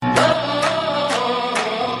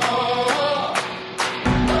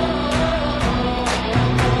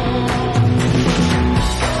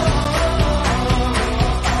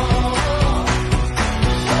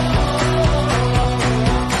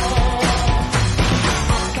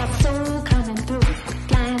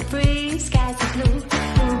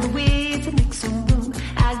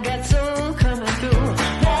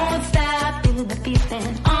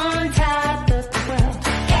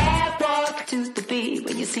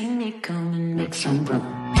see me come and make some room.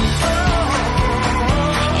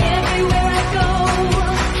 Everywhere I go,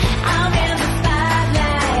 I'm in the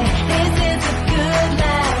spotlight. This is a good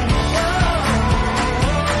life.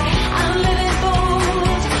 I'm living bold.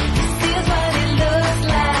 This is what it looks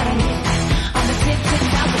like. On the tip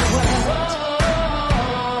top of the world.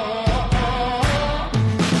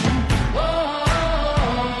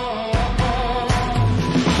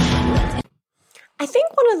 I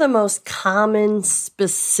think one of the most common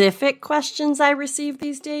specific questions I receive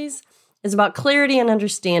these days is about clarity and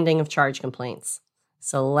understanding of charge complaints.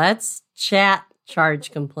 So let's chat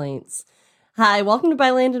charge complaints. Hi, welcome to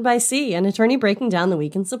By Land and by Sea, an attorney breaking down the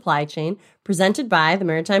week in supply chain, presented by the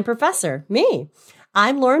Maritime Professor, me.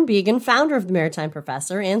 I'm Lauren Began, founder of the Maritime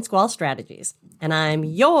Professor and Squall Strategies, and I'm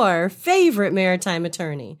your favorite maritime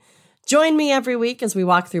attorney. Join me every week as we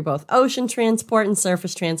walk through both ocean transport and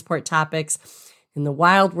surface transport topics in the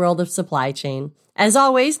wild world of supply chain. As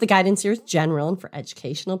always, the guidance here is general and for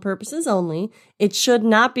educational purposes only. It should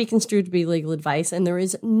not be construed to be legal advice, and there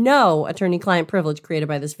is no attorney-client privilege created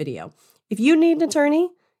by this video. If you need an attorney,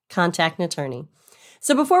 contact an attorney.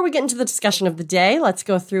 So before we get into the discussion of the day, let's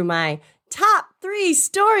go through my top 3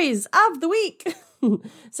 stories of the week.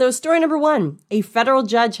 So story number 1, a federal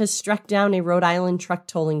judge has struck down a Rhode Island truck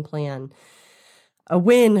tolling plan. A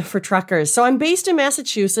win for truckers. So I'm based in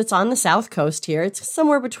Massachusetts on the South Coast here. It's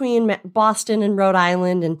somewhere between Boston and Rhode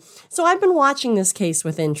Island. And so I've been watching this case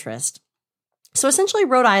with interest. So essentially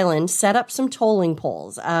Rhode Island set up some tolling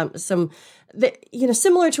poles, similar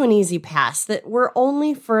to an easy pass that were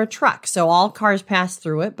only for a truck. So all cars pass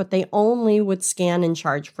through it, but they only would scan and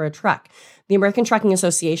charge for a truck. The American Trucking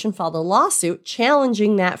Association filed a lawsuit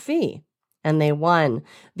challenging that fee, and they won.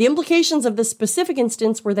 The implications of this specific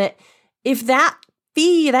instance were that if that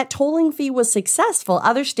tolling fee was successful,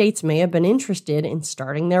 other states may have been interested in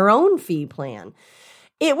starting their own fee plan.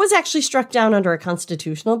 It was actually struck down under a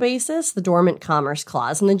constitutional basis, the Dormant Commerce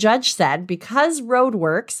Clause, and the judge said because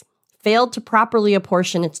Roadworks failed to properly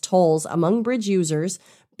apportion its tolls among bridge users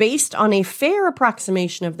based on a fair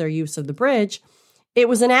approximation of their use of the bridge, it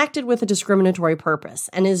was enacted with a discriminatory purpose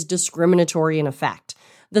and is discriminatory in effect.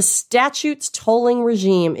 The statute's tolling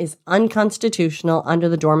regime is unconstitutional under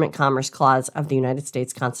the Dormant Commerce Clause of the United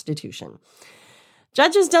States Constitution.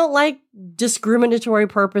 Judges don't like discriminatory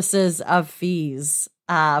purposes of fees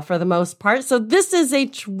for the most part. So this is a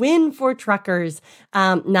win for truckers,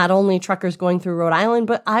 not only truckers going through Rhode Island,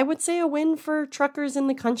 but I would say a win for truckers in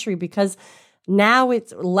the country because now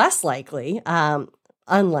it's less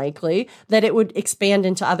unlikely that it would expand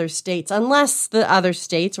into other states unless the other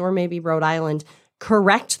states or maybe Rhode Island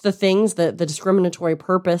correct the things, the discriminatory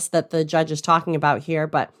purpose that the judge is talking about here,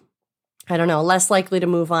 but I don't know, less likely to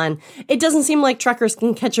move on. It doesn't seem like truckers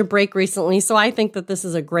can catch a break recently, so I think that this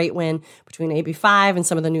is a great win between AB 5 and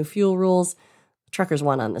some of the new fuel rules. Truckers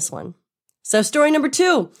won on this one. So story number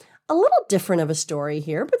 2, a little different of a story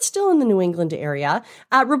here, but still in the New England area.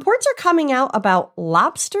 Reports are coming out about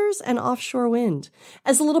lobsters and offshore wind.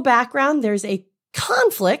 As a little background, there's a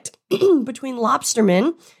conflict between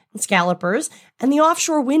lobstermen and scallopers and the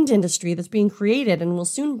offshore wind industry that's being created and will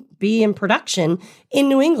soon be in production in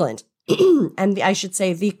New England. And I should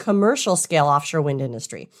say the commercial scale offshore wind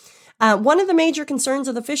industry. One of the major concerns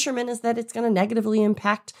of the fishermen is that it's going to negatively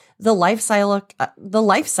impact the life cycle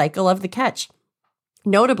of the catch.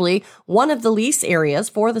 Notably, one of the lease areas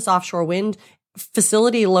for this offshore wind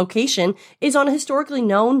facility location is on a historically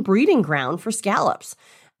known breeding ground for scallops.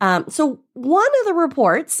 So one of the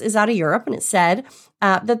reports is out of Europe, and it said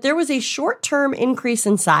that there was a short-term increase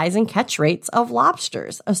in size and catch rates of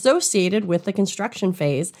lobsters associated with the construction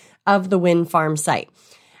phase of the wind farm site.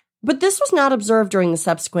 But this was not observed during the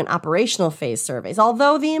subsequent operational phase surveys.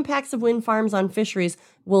 Although the impacts of wind farms on fisheries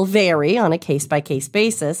will vary on a case-by-case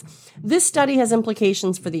basis, this study has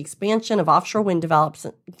implications for the expansion of offshore wind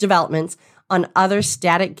developments on other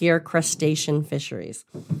static gear crustacean fisheries.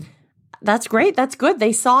 That's great. That's good.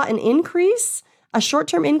 They saw a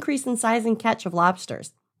short-term increase in size and catch of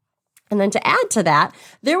lobsters. And then to add to that,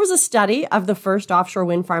 there was a study of the first offshore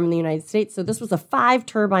wind farm in the United States. So this was a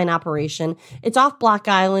 5-turbine operation. It's off Block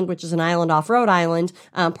Island, which is an island off Rhode Island,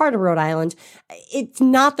 part of Rhode Island. It's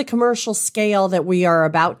not the commercial scale that we are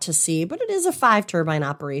about to see, but it is a 5-turbine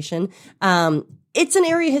operation. It's an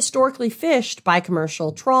area historically fished by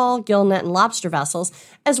commercial trawl, gillnet, and lobster vessels,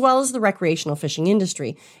 as well as the recreational fishing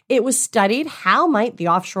industry. It was studied how might the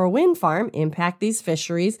offshore wind farm impact these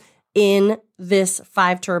fisheries in this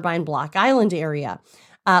 5-turbine Block Island area.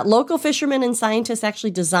 Local fishermen and scientists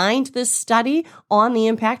actually designed this study on the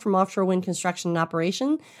impact from offshore wind construction and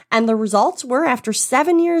operation, and the results were, after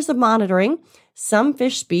 7 years of monitoring, some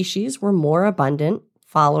fish species were more abundant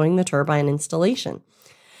following the turbine installation.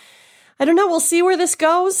 I don't know. We'll see where this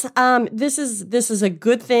goes. This is a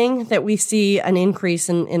good thing that we see an increase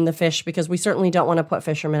in the fish, because we certainly don't want to put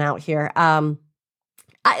fishermen out here.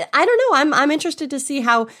 I don't know. I'm interested to see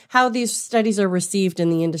how these studies are received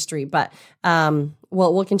in the industry, but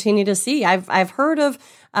we'll continue to see. I've heard of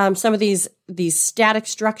some of these static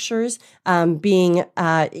structures being,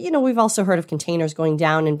 we've also heard of containers going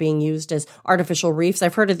down and being used as artificial reefs.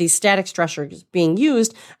 I've heard of these static structures being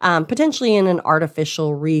used potentially in an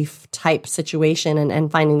artificial reef type situation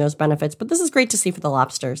and finding those benefits. But this is great to see for the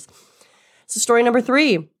lobsters. So story number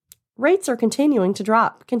 3, rates are continuing to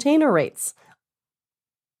drop. Container rates.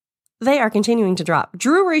 They are continuing to drop.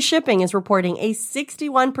 Drury Shipping is reporting a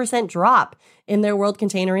 61% drop in their World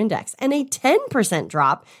Container Index and a 10%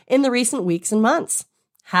 drop in the recent weeks and months.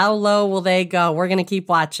 How low will they go? We're going to keep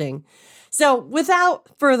watching. So without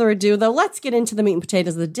further ado, though, let's get into the meat and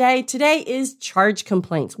potatoes of the day. Today is charge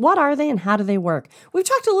complaints. What are they and how do they work? We've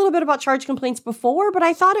talked a little bit about charge complaints before, but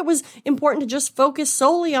I thought it was important to just focus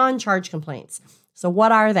solely on charge complaints. So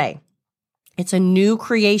what are they? It's a new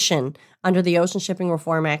creation under the Ocean Shipping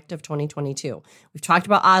Reform Act of 2022. We've talked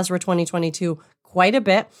about OSRA 2022 quite a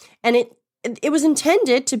bit, and it was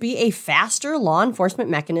intended to be a faster law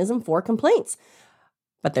enforcement mechanism for complaints.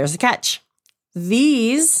 But there's a catch.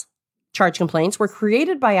 These charge complaints were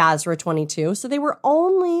created by OSRA 22, so they are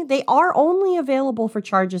only available for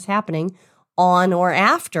charges happening on or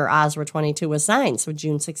after OSRA 22 was signed, so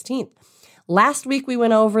June 16th. Last week, we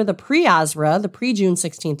went over the pre-OSRA, the pre-June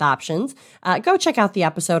 16th options. Go check out the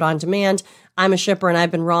episode on demand. I'm a shipper and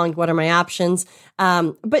I've been wronged. What are my options?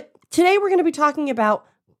 But today we're going to be talking about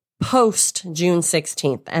post-June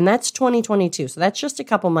 16th, and that's 2022. So that's just a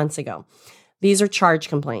couple months ago. These are charge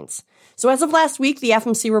complaints. So as of last week, the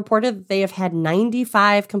FMC reported that they have had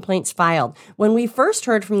 95 complaints filed. When we first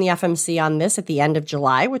heard from the FMC on this at the end of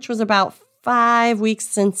July, which was about 5 weeks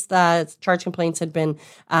since the charge complaints had been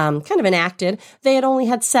kind of enacted, they had only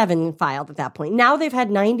had 7 filed at that point. Now they've had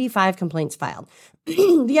 95 complaints filed.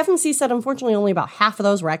 The FMC said, unfortunately, only about half of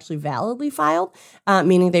those were actually validly filed,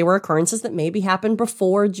 meaning they were occurrences that maybe happened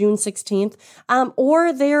before June 16th,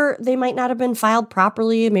 or they might not have been filed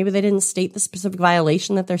properly. Maybe they didn't state the specific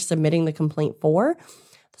violation that they're submitting the complaint for.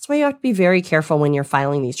 That's why you have to be very careful when you're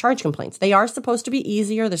filing these charge complaints. They are supposed to be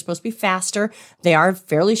easier. They're supposed to be faster. They are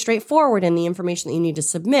fairly straightforward in the information that you need to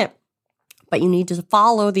submit, but you need to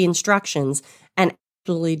follow the instructions and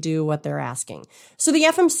actually do what they're asking. So the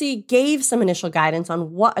FMC gave some initial guidance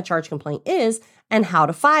on what a charge complaint is and how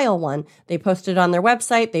to file one. They posted it on their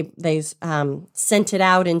website. They sent it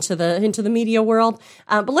out into the media world.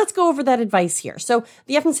 But let's go over that advice here. So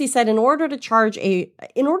the FMC said in order to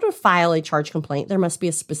file a charge complaint, there must be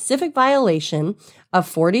a specific violation of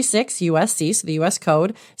 46 USC, so the U.S.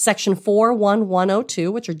 Code, Section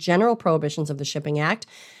 41102, which are general prohibitions of the Shipping Act,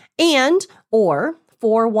 and or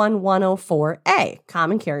 41104A,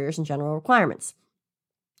 common carriers and general requirements.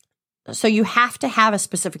 So you have to have a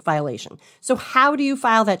specific violation. So how do you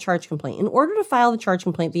file that charge complaint? In order to file the charge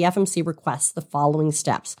complaint, the FMC requests the following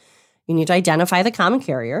steps. You need to identify the common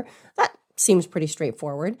carrier. That seems pretty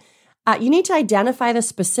straightforward. You need to identify the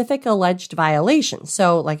specific alleged violation.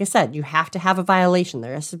 So like I said, you have to have a violation.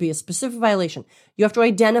 There has to be a specific violation. You have to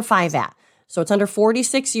identify that. So it's under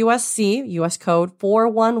 46 USC, U.S. Code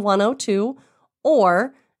 41102,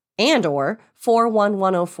 or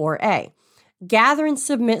 41104A. Gather and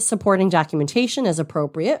submit supporting documentation as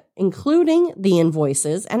appropriate, including the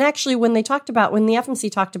invoices. And actually, when the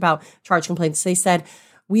FMC talked about charge complaints, they said,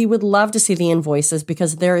 we would love to see the invoices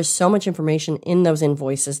because there is so much information in those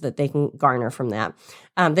invoices that they can garner from that.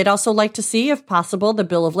 They'd also like to see, if possible, the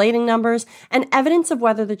bill of lading numbers and evidence of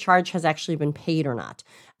whether the charge has actually been paid or not.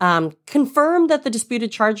 Confirm that the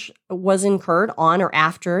disputed charge was incurred on or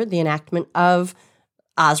after the enactment of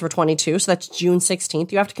OSRA 22, so that's June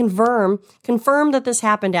 16th. You have to confirm that this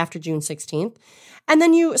happened after June 16th. And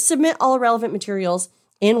then you submit all relevant materials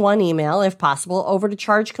in one email, if possible, over to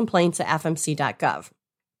chargecomplaints@fmc.gov.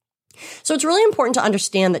 So it's really important to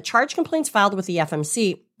understand that charge complaints filed with the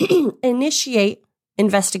FMC initiate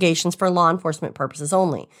investigations for law enforcement purposes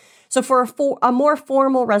only. So for a more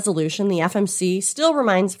formal resolution, the FMC still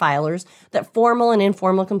reminds filers that formal and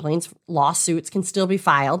informal complaints, lawsuits can still be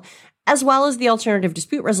filed, as well as the Alternative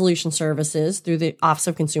Dispute Resolution Services through the Office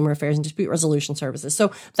of Consumer Affairs and Dispute Resolution Services.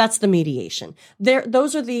 So that's the mediation.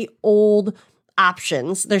 Those are the old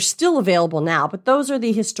options. They're still available now, but those are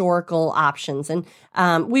the historical options. And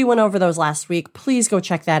we went over those last week. Please go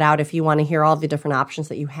check that out if you want to hear all the different options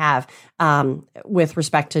that you have with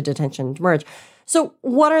respect to detention and demurrage. So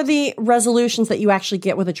what are the resolutions that you actually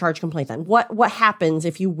get with a charge complaint then? What happens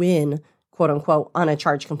if you win quote unquote, on a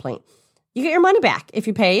charge complaint. You get your money back if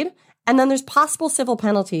you paid. And then there's possible civil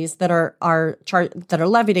penalties that are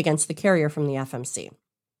levied against the carrier from the FMC.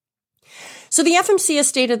 So the FMC has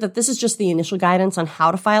stated that this is just the initial guidance on how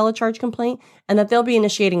to file a charge complaint and that they'll be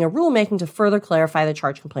initiating a rulemaking to further clarify the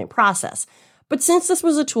charge complaint process. But since this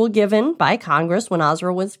was a tool given by Congress when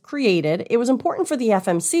OSRA was created, it was important for the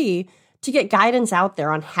FMC to get guidance out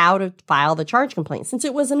there on how to file the charge complaint. Since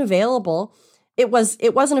it wasn't available, it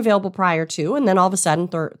wasn't available prior to, and then all of a sudden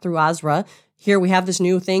through OSRA, here we have this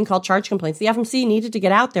new thing called charge complaints. The FMC needed to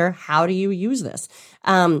get out there. How do you use this?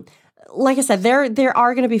 Like I said, there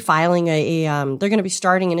are going to be filing they're going to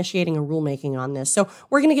be initiating a rulemaking on this. So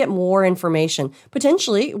we're going to get more information.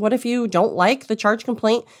 Potentially, what if you don't like the charge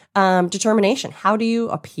complaint determination? How do you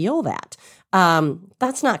appeal that?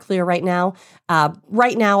 That's not clear right now.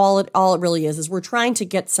 Right now, all it really is we're trying to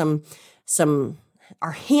get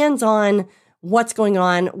our hands on what's going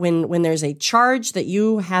on when there's a charge that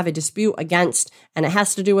you have a dispute against and it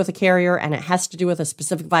has to do with a carrier and it has to do with a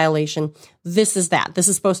specific violation. This is that. This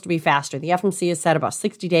is supposed to be faster. The FMC has said about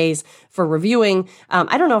 60 days for reviewing.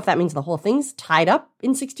 I don't know if that means the whole thing's tied up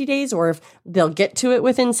in 60 days or if they'll get to it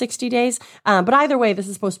within 60 days. But either way, this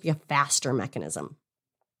is supposed to be a faster mechanism.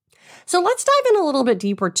 So let's dive in a little bit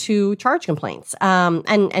deeper to charge complaints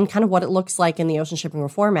and kind of what it looks like in the Ocean Shipping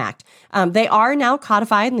Reform Act. They are now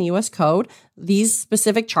codified in the U.S. Code, these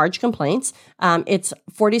specific charge complaints. It's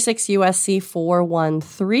 46 U.S.C.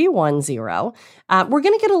 41310. We're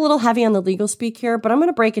going to get a little heavy on the legal speak here, but I'm going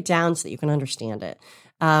to break it down so that you can understand it.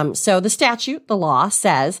 So the statute, the law,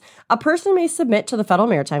 says a person may submit to the Federal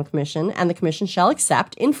Maritime Commission and the Commission shall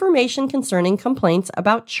accept information concerning complaints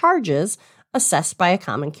about charges assessed by a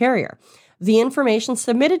common carrier. The information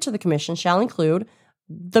submitted to the Commission shall include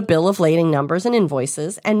the bill of lading numbers and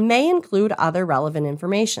invoices and may include other relevant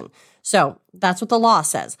information. So that's what the law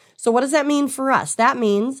says. So what does that mean for us? That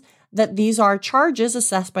means that these are charges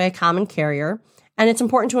assessed by a common carrier, and it's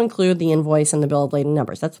important to include the invoice and the bill of lading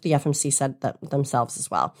numbers. That's what the FMC said themselves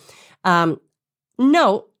as well.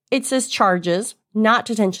 Note, it says charges, not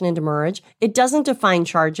detention and demurrage. It doesn't define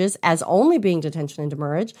charges as only being detention and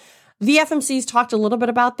demurrage. The FMC's talked a little bit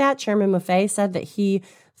about that. Chairman Maffei said that he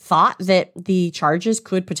thought that the charges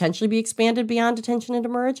could potentially be expanded beyond detention and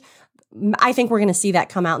demurrage. I think we're going to see that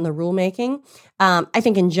come out in the rulemaking. I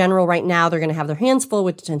think in general right now they're going to have their hands full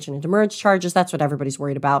with detention and demurrage charges. That's what everybody's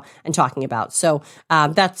worried about and talking about. So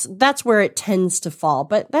that's where it tends to fall.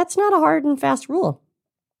 But that's not a hard and fast rule.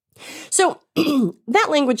 So that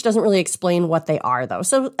language doesn't really explain what they are, though.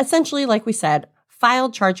 So essentially, like we said,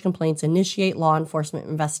 filed charge complaints initiate law enforcement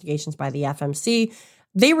investigations by the FMC.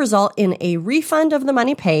 They result in a refund of the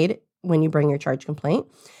money paid when you bring your charge complaint.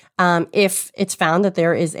 If it's found that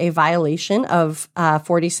there is a violation of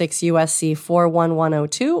 46 U.S.C.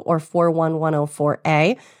 41102 or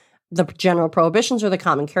 41104A, the general prohibitions or the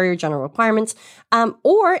common carrier general requirements,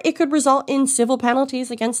 or it could result in civil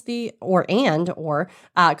penalties against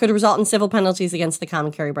could result in civil penalties against the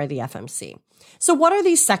common carrier by the FMC. So what are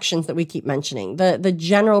these sections that we keep mentioning? The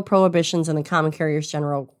general prohibitions and the common carrier's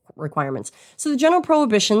general requirements. So the general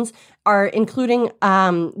prohibitions are include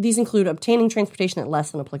obtaining transportation at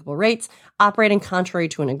less than applicable rates, operating contrary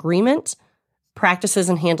to an agreement, practices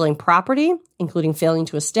in handling property, including failing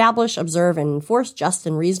to establish, observe, and enforce just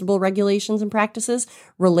and reasonable regulations and practices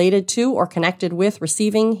related to or connected with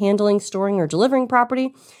receiving, handling, storing, or delivering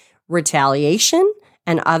property, retaliation,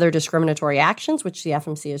 and other discriminatory actions, which the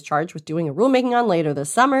FMC is charged with doing a rulemaking on later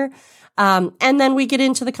this summer. And then we get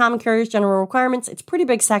into the common carrier's general requirements. It's a pretty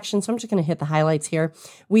big section, so I'm just going to hit the highlights here.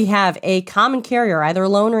 We have a common carrier, either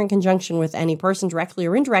alone or in conjunction with any person directly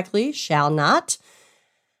or indirectly, shall not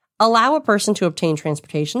allow a person to obtain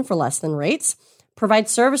transportation for less than rates, provide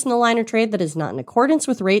service in the line or trade that is not in accordance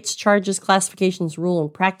with rates, charges, classifications, rule,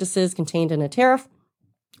 and practices contained in a tariff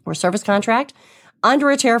or service contract,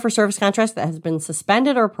 under a tariff or service contract that has been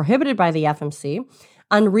suspended or prohibited by the FMC,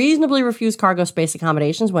 unreasonably refuse cargo space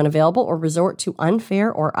accommodations when available or resort to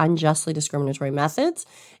unfair or unjustly discriminatory methods,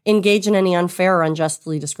 engage in any unfair or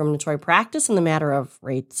unjustly discriminatory practice in the matter of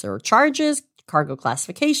rates or charges, cargo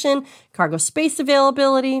classification, cargo space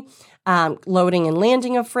availability, loading and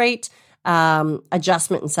landing of freight,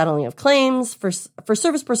 adjustment and settling of claims, for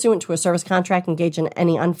service pursuant to a service contract, engage in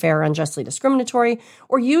any unfair or unjustly discriminatory,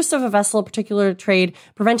 or use of a vessel of particular trade,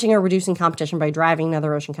 preventing or reducing competition by driving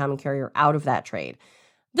another ocean common carrier out of that trade.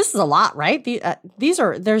 This is a lot, right?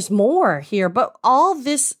 There's more here, but all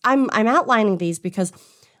this, I'm outlining these because,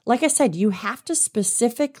 like I said, you have to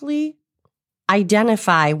specifically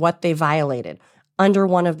identify what they violated under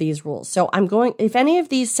one of these rules. So if any of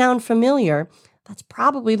these sound familiar, that's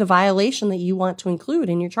probably the violation that you want to include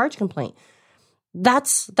in your charge complaint.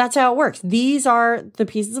 That's how it works. These are the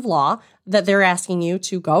pieces of law that they're asking you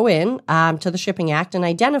to go in to the Shipping Act and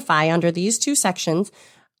identify under these two sections,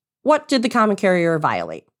 what did the common carrier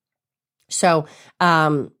violate? So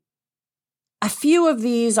a few of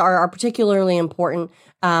these are particularly important,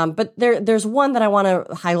 but there's one that I want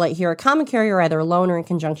to highlight here. A common carrier, either alone or in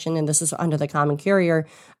conjunction, and this is under the common carrier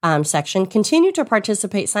section, continue to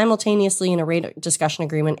participate simultaneously in a rate discussion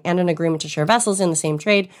agreement and an agreement to share vessels in the same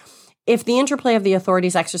trade if the interplay of the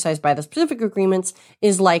authorities exercised by the specific agreements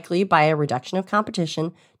is likely, by a reduction of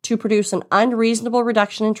competition, to produce an unreasonable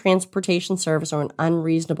reduction in transportation service or an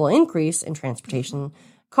unreasonable increase in transportation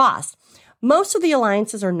costs. Most of the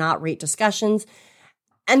alliances are not rate discussions,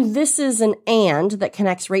 and this is an and that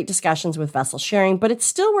connects rate discussions with vessel sharing, but it's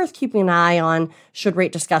still worth keeping an eye on should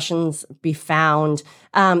rate discussions be found.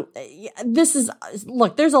 There's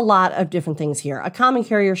a lot of different things here. A common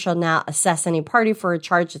carrier shall not assess any party for a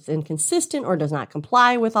charge that's inconsistent or does not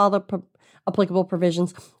comply with all the applicable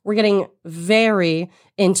provisions. We're getting very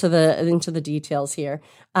into the details here.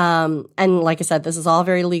 And like I said, this is all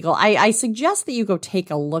very legal. I suggest that you go take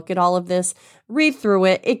a look at all of this, read through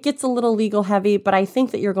it. It gets a little legal heavy, but I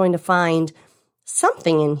think that you're going to find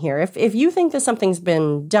something in here. If you think that something's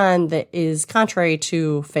been done that is contrary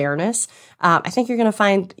to fairness, I think you're going to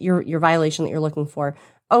find your violation that you're looking for.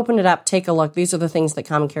 Open it up, take a look. These are the things that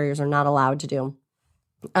common carriers are not allowed to do.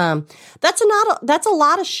 That's a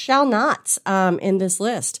lot of shall nots in this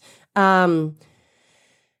list.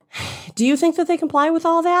 Do you think that they comply with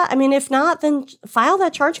all that? I mean, if not, then file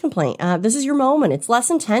that charge complaint. This is your moment. It's less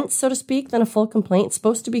intense, so to speak, than a full complaint. It's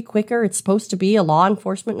supposed to be quicker. It's supposed to be a law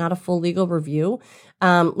enforcement, not a full legal review.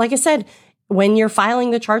 Like I said, when you're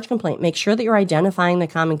filing the charge complaint, make sure that you're identifying the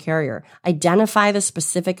common carrier. Identify the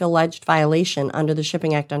specific alleged violation under the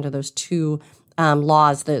Shipping Act, under those two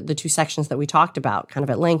laws, the two sections that we talked about kind of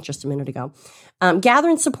at length just a minute ago. Gather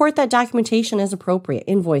and support that documentation as appropriate.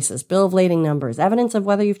 Invoices, bill of lading numbers, evidence of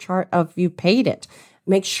whether you've paid it.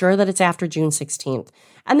 Make sure that it's after June 16th.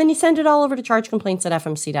 And then you send it all over to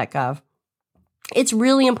chargecomplaints@fmc.gov. It's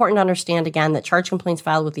really important to understand, again, that charge complaints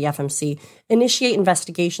filed with the FMC initiate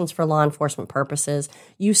investigations for law enforcement purposes.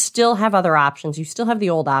 You still have other options. You still have the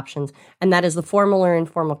old options, and that is the formal or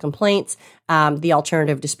informal complaints, the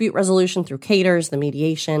alternative dispute resolution through CATERS, the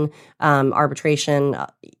mediation, arbitration.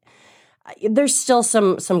 There's still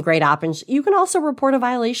some great options. You can also report a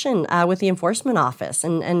violation with the enforcement office.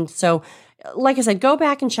 And so, like I said, go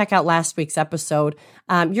back and check out last week's episode.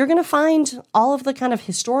 You're going to find all of the kind of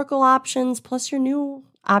historical options plus your new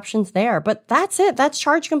options there. But that's it. That's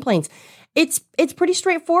charge complaints. It's pretty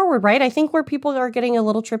straightforward, right? I think where people are getting a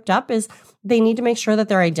little tripped up is they need to make sure that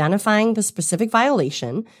they're identifying the specific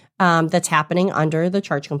violation that's happening under the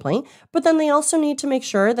charge complaint. But then they also need to make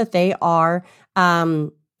sure that they are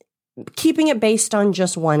keeping it based on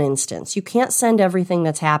just one instance. You can't send everything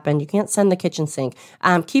that's happened. You can't send the kitchen sink.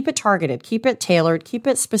 Keep it targeted, keep it tailored, keep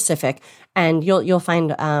it specific, and you'll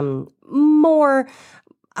find more.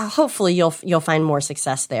 Hopefully, you'll find more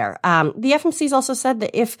success there. The FMC's also said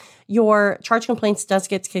that if your charge complaints does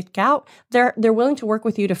get kicked out, they're willing to work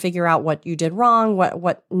with you to figure out what you did wrong,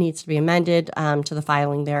 what needs to be amended to the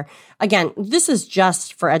filing there. Again, this is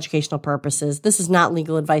just for educational purposes. This is not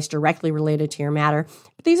legal advice directly related to your matter,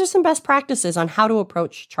 but these are some best practices on how to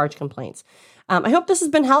approach charge complaints. I hope this has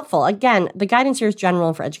been helpful. Again, the guidance here is general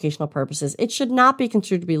and for educational purposes. It should not be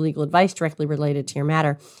construed to be legal advice directly related to your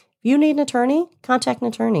matter. If you need an attorney, contact an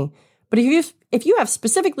attorney. But if you have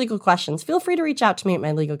specific legal questions, feel free to reach out to me at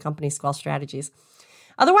my legal company, Squall Strategies.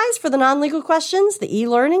 Otherwise, for the non-legal questions, the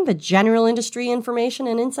e-learning, the general industry information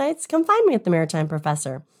and insights, come find me at the Maritime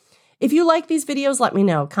Professor. If you like these videos, let me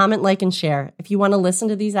know. Comment, like, and share. If you want to listen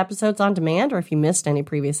to these episodes on demand, or if you missed any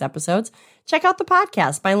previous episodes, check out the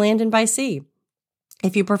podcast By Land and By Sea.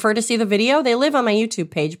 If you prefer to see the video, they live on my YouTube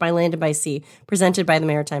page, By Land and By Sea, presented by the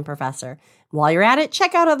Maritime Professor. While you're at it,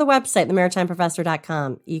 check out the website,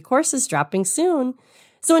 themaritimeprofessor.com. E-course is dropping soon.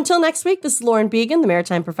 So until next week, this is Lauren Began, the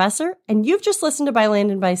Maritime Professor, and you've just listened to By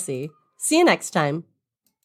Land and By Sea. See you next time.